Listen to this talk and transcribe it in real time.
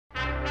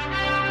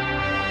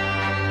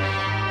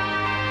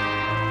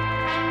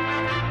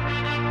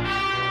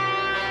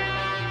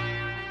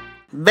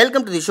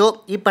Welcome to the show.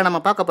 இப்போ நம்ம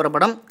பார்க்க போகிற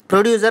படம்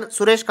ப்ரொடியூசர்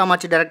சுரேஷ்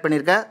காமாட்சி டைரக்ட்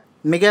பண்ணியிருக்க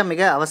மிக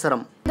மிக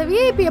அவசரம். இந்த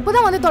விஐபி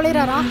எப்போதான் வந்து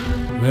தொலைறாரா?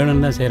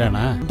 வேணும்னு தான்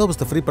செய்கிறானா?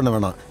 பந்தோபஸ்தை ஃப்ரீ பண்ண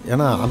வேணாம்,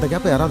 ஏன்னா அந்த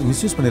கேப்பை யாராவது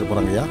மிஸ்யூஸ் பண்ணிட்டு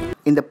போகிறாங்கய்யா.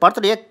 இந்த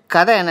படத்துடைய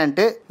கதை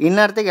என்னன்ட்டு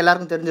இந்நேரத்துக்கு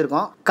எல்லாருக்கும்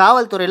தெரிஞ்சிருக்கும்.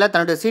 காவல்துறையில்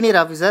தன்னுடைய சீனியர்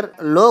ஆஃபீஸர்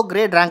லோ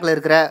கிரேட் ரேங்க்ல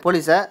இருக்கிற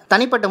போலீஸை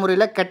தனிப்பட்ட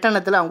முறையில்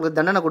கெட்டணத்தில் அவங்களுக்கு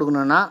தண்டனை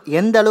கொடுக்கணும்னா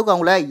எந்த அளவுக்கு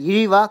அவங்கள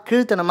இழிவா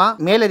கீழ்த்தனமா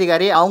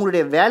மேலதிகாரி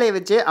அவங்களுடைய வேலையை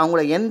வச்சு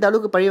அவங்கள எந்த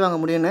அளவுக்கு பழி வாங்க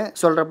முடியும்னு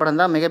சொல்ற படம்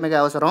தான் மிக மிக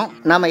அவசரம்.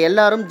 நம்ம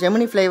எல்லாரும்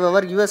ஜெமினி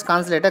ஃபிளைஓவர் யூஎஸ்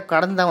கான்சுலேட்டை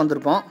கடந்து தான்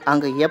வந்திருப்போம்.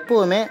 அங்கே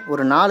எப்பவுமே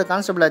ஒரு 4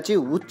 கான்ஸ்டபிள் ஆச்சு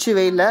உச்சி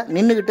வெயில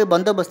நின்றுகிட்டு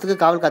பந்தோபஸ்துக்கு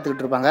காவல்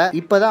காத்துக்கிட்டு இருப்பாங்க.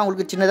 இப்பதான்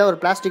அவங்களுக்கு சின்னதா ஒரு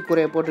பிளாஸ்டிக்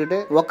கூரையை போட்டுட்டு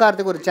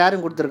உட்காரத்துக்கு ஒரு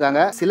சேரும்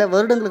கொடுத்துருக்காங்க. சில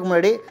வருடங்களுக்கு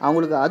முன்னாடி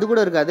அவங்களுக்கு அது கூட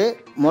இருக்காது.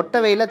 மொட்டை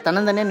வெயில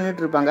தன்னந்தனியா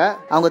நின்றுட்டு இருப்பாங்க.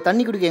 அவங்க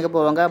தண்ணி குடிக்க எங்க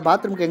போவாங்க,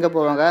 பாத்ரூமுக்கு எங்க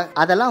போவாங்க,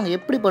 அதெல்லாம் அவங்க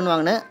எப்படி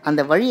பண்ணுவாங்கன்னு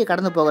அந்த வழியை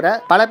கடந்து போகிற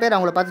பல பேர்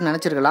அவங்கள பார்த்து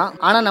நினைச்சிருக்கலாம்.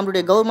 ஆனா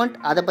நம்மளுடைய கவர்மெண்ட்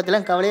அதை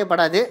பத்திலாம் கவலையே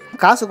படாது.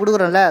 காசு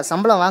கொடுக்குறோம்ல,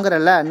 சம்பளம்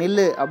வாங்குறல,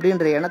 நில்லு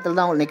அப்படின்ற எண்ணத்துல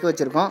தான் அவங்க நிக்க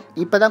வச்சிருக்கோம்.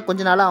 இப்பதான்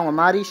கொஞ்ச நாளா அவங்க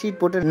மாறி ஷீட்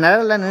போட்டு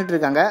நிழல்ல நின்றுட்டு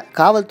இருக்காங்க.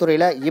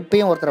 காவல்துறையில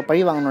எப்பயும் ஒருத்தரை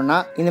பழி வாங்கணும்னா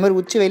இந்த மாதிரி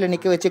உச்சி வெயில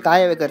நிக்க வச்சு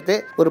காய வைக்கிறது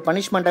ஒரு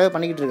பனிஷ்மெண்டாவே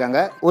பண்ணிக்கிட்டு இருக்காங்க,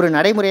 ஒரு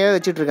நடைமுறையாவே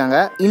வச்சுட்டு இருக்காங்க.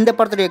 இந்த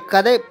படத்துடைய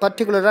கதை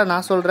பர்டிகுலரா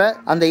நான் சொல்ற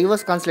அந்த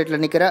யுஎஸ் கான்சுலேட்ல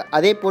நிக்கிற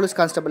அதே போலீஸ்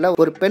கான்ஸ்டபிள்ல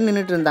ஒரு பெண்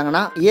நின்றுட்டு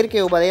இருந்தாங்கன்னா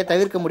இயற்கை உபாதையை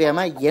தவிர்க்க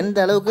முடியாம எந்த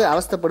அளவுக்கு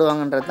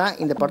அவஸ்தைப்படுவாங்கன்றது தான்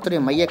இந்த படத்துடைய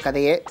மைய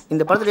கதையே.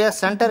 இந்த படத்துடைய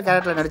சென்டர்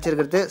கேரக்டர்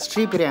நடிச்சிருக்கிறது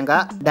ஸ்ரீ பிரியங்கா.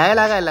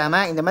 டயலாகா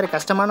இல்லாம இந்த மாதிரி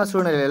கஷ்டமான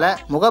சூழ்நிலையில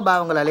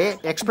முகபாவங்களாலே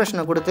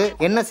எக்ஸ்பிரஷனை கொடுத்து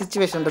என்ன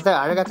சிச்சுவேஷன்றதை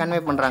அழகா கன்வே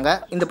பண்றாங்க.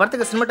 இந்த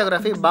படத்துக்கு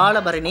சினிமாட்டோகிராஃபி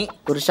பாலபரணி.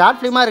 ஒரு ஷார்ட்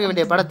பிலிமா இருக்க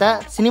வேண்டிய படத்தை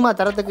சினிமா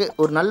தரத்துக்கு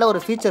ஒரு நல்ல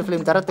ஒரு ஃபீச்சர்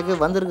பிலிம் தரத்துக்கு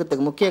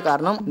வந்திருக்கிறதுக்கு முக்கிய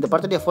காரணம் இந்த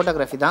படத்துடைய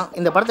போட்டோகிராஃபி தான்.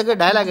 இந்த படத்துக்கு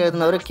டயலாக்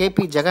எழுதினவர்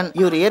KP ஜெகன்.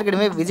 இவர்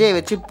ஏற்கனவே விஜய்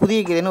வச்சு புதிய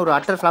கீதைன்னு ஒரு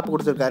அட்டர் ஃபிளாப்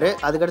கொடுத்திருக்காரு.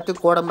 அதுக்கடுத்து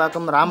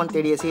கோடம்பாக்கம், ராமன்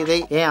தேடிய சீதை,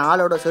 ஏன்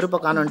ஆளோட செருப்ப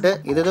காணுன்ட்டு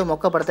இது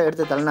மொக்க படத்தை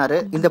எடுத்து தள்ளினாரு.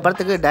 இந்த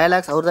படத்துக்கு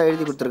டயலாக்ஸ் அவர் தான்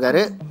எழுதி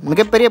கொடுத்திருக்காரு.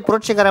 மிகப்பெரிய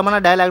புரட்சிகரமான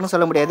டயலாக்னு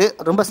சொல்ல முடியாது,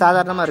 ரொம்ப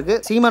சாதாரணமா இருக்கு.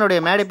 சீமனுடைய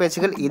மேடை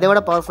பேச்சுகள் இதை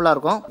விட பவர்ஃபுல்லா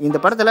இருக்கும். இந்த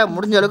படத்துல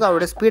முடிஞ்ச அளவுக்கு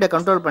அவருடைய ஸ்பீடை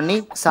கண்ட்ரோல் பண்ணி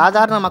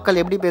சாதாரண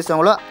மக்கள் எப்படி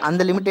பேசுவாங்களோ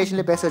அந்த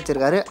லிமிடேஷன்ல பேச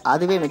வச்சிருக்காரு.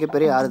 அதுவே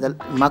மிகப்பெரிய ஆறுதல்.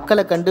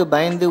 மக்களை கண்டு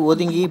பயந்து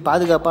ஒதுங்கி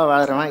பாதுகாப்பா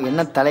வாழறவன்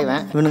என்ன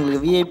தலைவன்,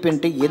 இவங்களுக்கு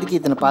விஐபின்ட்டு எதுக்கு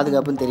இத்தனை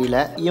பாதுகாப்புன்னு தெரியல.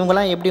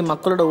 இவங்கெல்லாம் எப்படி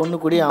மக்களோட ஒண்ணு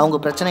கூடி அவங்க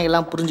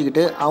பிரச்சனைகள்லாம்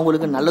புரிஞ்சுக்கிட்டு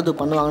அவங்களுக்கு நல்லது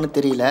பண்ணுவாங்கன்னு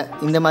தெரியல.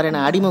 இந்த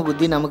மாதிரியான அடிமை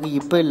புத்தி நமக்கு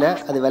இப்ப இல்ல,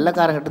 அது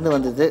வெள்ளக்காரங்கிட்ட இருந்து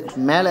வந்தது.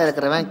 மேல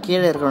இருக்கிறவன்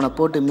கீழே இருக்கிறவனை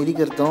போட்டு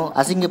மிதிக்கிறதும்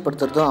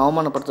அசிங்கப்படுத்துறதும்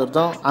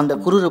அவமானப்படுத்துறதும் அந்த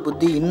குரூர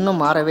புத்தி இன்னும்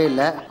மாறவே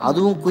இல்லை.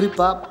 அதுவும்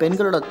குறிப்பா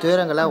பெண்களோட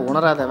துயரங்களை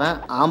உணராதவன்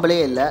ஆம்பளே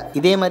இல்லை.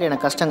 இதே மாதிரியான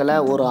கஷ்டங்களை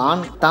ஒரு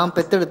ஆண் தான்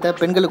பெத்தெடுத்த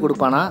பெண்களுக்கு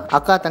கொடுப்பானா,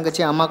 அக்கா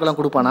தங்கச்சி அம்மாக்கெல்லாம்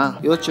கொடுப்பானா?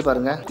 யோசிச்சு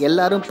பாருங்க.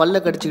 எல்லாரும்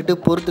பல்ல கடிச்சுக்கிட்டு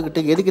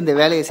பொறுத்துக்கிட்டு எதுக்கு இந்த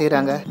வேலையை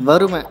செய்யறாங்க?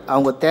 வறுமை,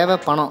 அவங்க தேவை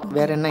பணம்,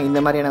 வேற என்ன? இந்த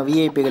மாதிரியான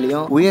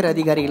விஐபிகளையும் உயர்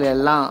அதிகாரிகளை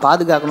எல்லாம்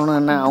பாதுகாக்கணும்னு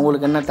என்ன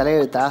அவங்களுக்கு என்ன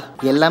தலையெழுத்தா?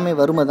 எல்லாமே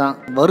வறுமை தான்.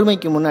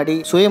 வறுமைக்கு முன்னாடி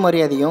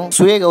சுயமரியாதையும்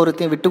சுய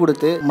கௌரவத்தையும் விட்டு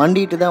கொடுத்து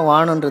மண்டிட்டு தான்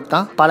வாழணுன்றது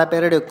தான் பல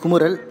பேருடைய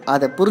குமுறல்.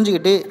 அதை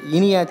புரிஞ்சுக்கிட்டு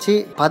இனியாச்சு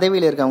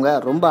பதவியில் இருக்கவங்க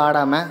ரொம்ப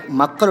ஆடாம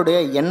மக்களுடைய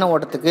எண்ண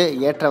ஓட்டத்துக்கு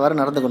ஏற்றவாறு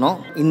நடந்துக்கணும்.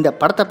 இந்த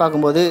படத்தை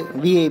பார்க்கும்போது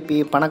விஐபி,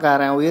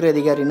 பணக்காரன், உயர்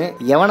அதிகாரின்னு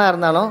எவனா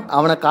இருந்தாலும்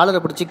அவனை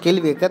காலரை பிடிச்சி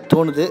கேள்வி கேட்க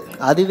தோணுது.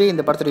 அதுவே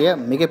இந்த படத்துடைய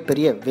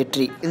மிகப்பெரிய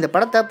வெற்றி. இந்த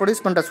படத்தை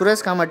ப்ரொடியூஸ் பண்ற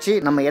சுரேஷ் காமாட்சி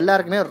நம்ம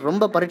எல்லாருக்குமே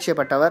ரொம்ப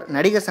பரிச்சயப்பட்டவர்.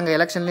 நடிகர் சங்க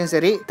எலெக்ஷன்லயும்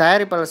சரி,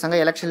 தயாரிப்பாளர் சங்க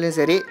எலெக்ஷன்லயும்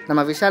சரி,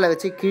 நம்ம விஷாலை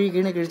வச்சு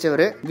கிழின்னு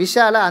கிழிச்சவர்.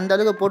 விஷால அந்த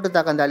அளவுக்கு போட்டு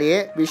தாக்கந்தாலேயே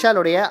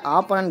விஷாலுடைய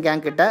ஆப்போனன்ட்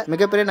கேங் கிட்ட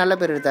மிகப்பெரிய நல்ல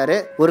பேர் எடுத்தாரு.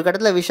 ஒரு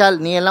கட்டத்துல விஷால்,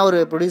 நீ எல்லாம் ஒரு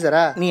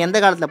ப்ரொடியூசரா, நீ எந்த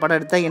காலத்துல படம்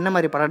எடுத்த, என்ன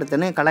மாதிரி படம்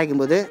எடுத்தன்னு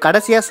கலாய்க்கும் போது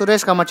கடைசியா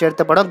சுரேஷ் காமாட்சி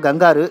எடுத்த படம்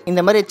கங்காரு.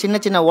 இந்த மாதிரி சின்ன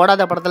சின்ன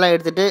ஓடாத படத்தெல்லாம்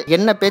எடுத்துட்டு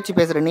என்ன பேச்சு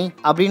பேசுற நீ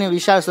அப்படின்னு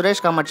விஷால்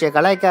சுரேஷ் காமாட்சியை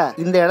கலாய்க்க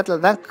இந்த இடத்துல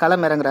தான்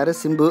களம் இறங்குறாரு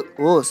சிம்பு.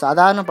 ஓ,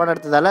 சாதாரண படம்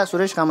எடுத்ததால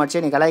சுரேஷ்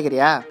காமாட்சியை நீ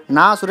கலாய்க்கிறியா?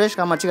 நான் சுரேஷ்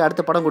காமாட்சிக்கு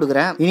அடுத்த படம்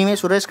கொடுக்குறேன், இனிமே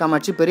சுரேஷ்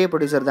காமாட்சி பெரிய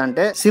ப்ரொடியூசர்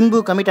தான்ட்டு சிம்பு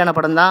கமிட் ஆன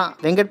படம் தான்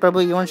வெங்கட் பிரபு,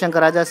 யுவன்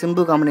சங்கர் ராஜா,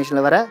 சிம்பு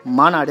காம்பினேஷன்ல வர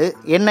மாநாடு.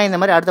 என்ன இந்த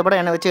மாதிரி அடுத்த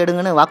படம் என்ன வச்சு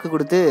எடுங்கன்னு வாக்கு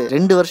கொடுத்து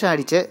 2 வருஷம்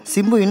ஆயிடுச்சு.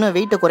 சிம்பு இன்னும்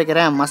வெயிட்ட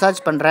குறைக்கிறேன்,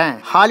 மசாஜ் பண்றேன்,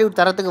 ஹாலிவுட்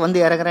தரத்துக்கு வந்து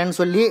இறங்குறேன்னு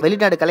சொல்லி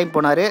வெளிநாடு கிளம்பி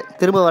போனாரு.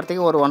 திரும்ப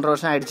வரத்துக்கு ஒரு 1.5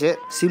 வருஷம் ஆயிடுச்சு.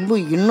 சிம்பு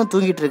இன்னும்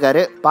தூங்கிட்டு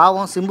இருக்காரு.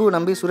 பாவம், சிம்பு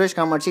நம்பி சுரேஷ்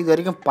காமாட்சி இது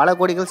வரைக்கும் பல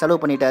கோடிகள் செலவு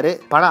பண்ணிட்டாரு.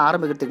 படம்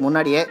ஆரம்பிக்கிறதுக்கு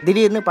முன்னாடியே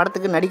திடீர்னு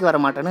படத்துக்கு நடிக்க வர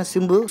மாட்டேன்னு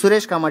சிம்பு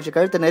சுரேஷ் காமாட்சி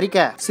கழுத்தை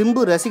நெரிக்க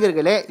சிம்பு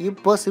ரசிகர்களே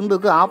இப்போ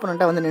சிம்புக்கு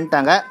ஆப்போனண்டா வந்து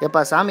நின்ட்டாங்க.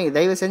 எப்பா சாமி,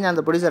 தயவு செஞ்சு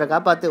அந்த ப்ரொடியூசரை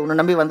காப்பாத்து, உன்னை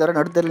நம்பி வந்தவரை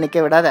நடுத்தரில்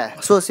நிக்க விடாத.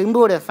 சோ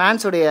சிம்புவோட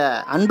ஃபேன்ஸோடைய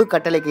அன்பு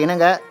கட்டளைக்கு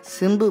இணங்க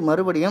சிம்பு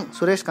மறுபடியும்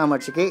சுரேஷ்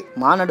காமாட்சிக்கு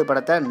மாநாடு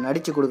படத்தை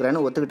நடிச்சு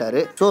கொடுக்குறேன்னு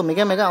ஒத்துக்கிட்டாரு. சோ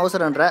மிக மிக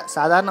அவசரம்ன்ற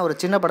சாதாரண ஒரு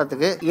சின்ன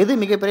படத்துக்கு எது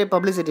மிகப்பெரிய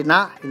பப்ளிசிட்டினா,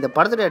 இந்த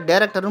படத்துடைய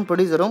டைரக்டரும்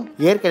ப்ரொடியூசரும்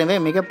ஏற்கனவே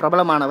மிக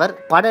பிரபலமானவர்.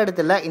 படம்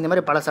எடுத்துல இந்த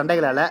மாதிரி பல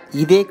சண்டைகளால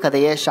இதே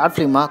கதையை ஷார்ட்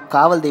பிலிமா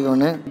காவல்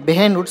தெய்வம்னு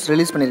பிஹைண்ட் வுட்ஸ்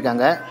ரிலீஸ்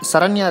பண்ணிருக்காங்க.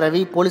 சரண்யா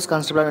ரவி போலீஸ்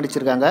கான்ஸ்டபிளா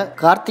நடிச்சிருக்காங்க.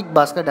 கார்த்திக்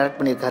பாஸ்கர் டைரக்ட்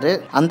பண்ணிருக்காரு.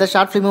 அந்த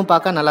ஷார்ட் பிலிமும்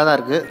பார்க்க நல்லா தான்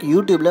இருக்கு.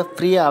 யூடியூப்ல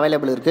ஃப்ரீயா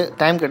அவைலபிள் இருக்கு. இருக்கு,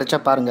 டைம் கிடைச்சா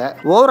பாருங்க.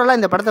 ஓவராலா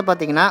இந்த படத்தை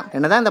பாத்தீங்கன்னா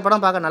என்னதான் இந்த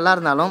படம் பார்க்க நல்லா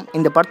இருந்தாலும்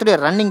இந்த படத்துடைய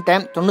ரன்னிங்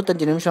டைம்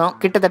 95 நிமிஷம்,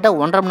 கிட்டத்தட்ட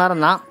 1.5 மணி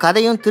நேரம் தான்.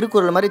 கதையும்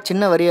திருக்குறள் மாதிரி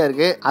சின்ன வரியா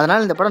இருக்கு.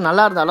 அதனால இந்த படம்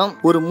நல்லா இருந்தாலும்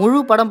ஒரு முழு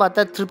படம்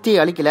பார்த்தா திருப்தியை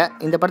அளிக்கல.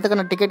 இந்த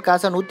படத்துக்கான டிக்கெட்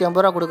காசை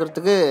 150 ரூபா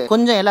கொடுக்கறதுக்கு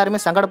கொஞ்சம்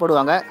எல்லாருமே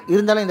சங்கடப்படுவாங்க.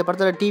 இருந்தாலும் இந்த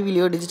படத்துல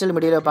டிவிலயோ டிஜிட்டல்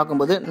மீடியாலயோ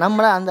பார்க்கும்போது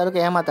நம்மள அந்த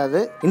அளவுக்கு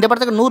ஏமாத்தாது. இந்த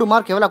படத்துக்கு 100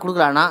 மார்க் எவ்வளவு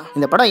கொடுக்கலாம்னா,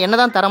 இந்த படம்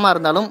என்னதான் தரமா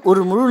இருந்தாலும்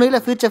ஒரு முழு நீள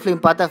ஃபீச்சர்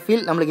ஃபிலிம் பார்த்தா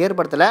ஃபீல் நம்மளுக்கு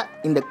ஏற்படுத்தல.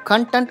 இந்த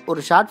கண்டென்ட்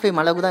ஒரு ஷார்ட் ஃபிலிம்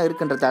அளவுக்கு தான்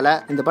இருக்குன்றதால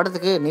இந்த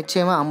படத்துக்கு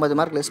நிச்சயமா 50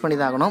 மார்க் லெஸ் பண்ணி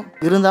தான் ஆகணும்.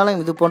 இருந்தாலும்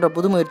இது போன்ற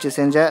புது முயற்சி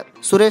செஞ்ச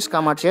சுரேஷ்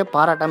காமாட்சியை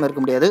பாராட்டாம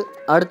இருக்க முடியாது.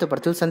 அடுத்த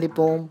படத்தில்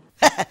சந்திப்போம்.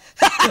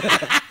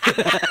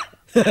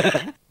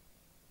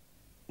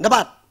 இந்த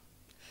பார்,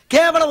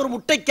 கேவலம் ஒரு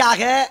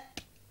முட்டைக்காக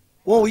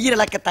உன் உயிர்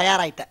இழக்க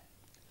தயாராயிட்ட.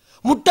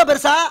 முட்டை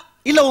பெருசா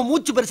இல்ல உன்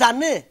மூச்சு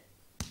பெருசான்னு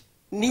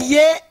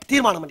நீயே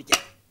தீர்மானம் பண்ணிக்க.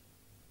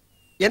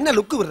 என்ன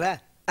லுக்கு விடுற?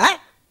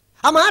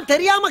 ஆமா,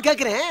 தெரியாம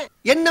கேக்குறேன்,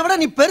 என்னை விட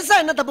நீ பெருசா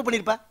என்ன தப்பு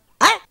பண்ணிருப்ப?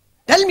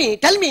 Tell me,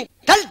 tell me,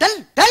 del del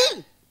del.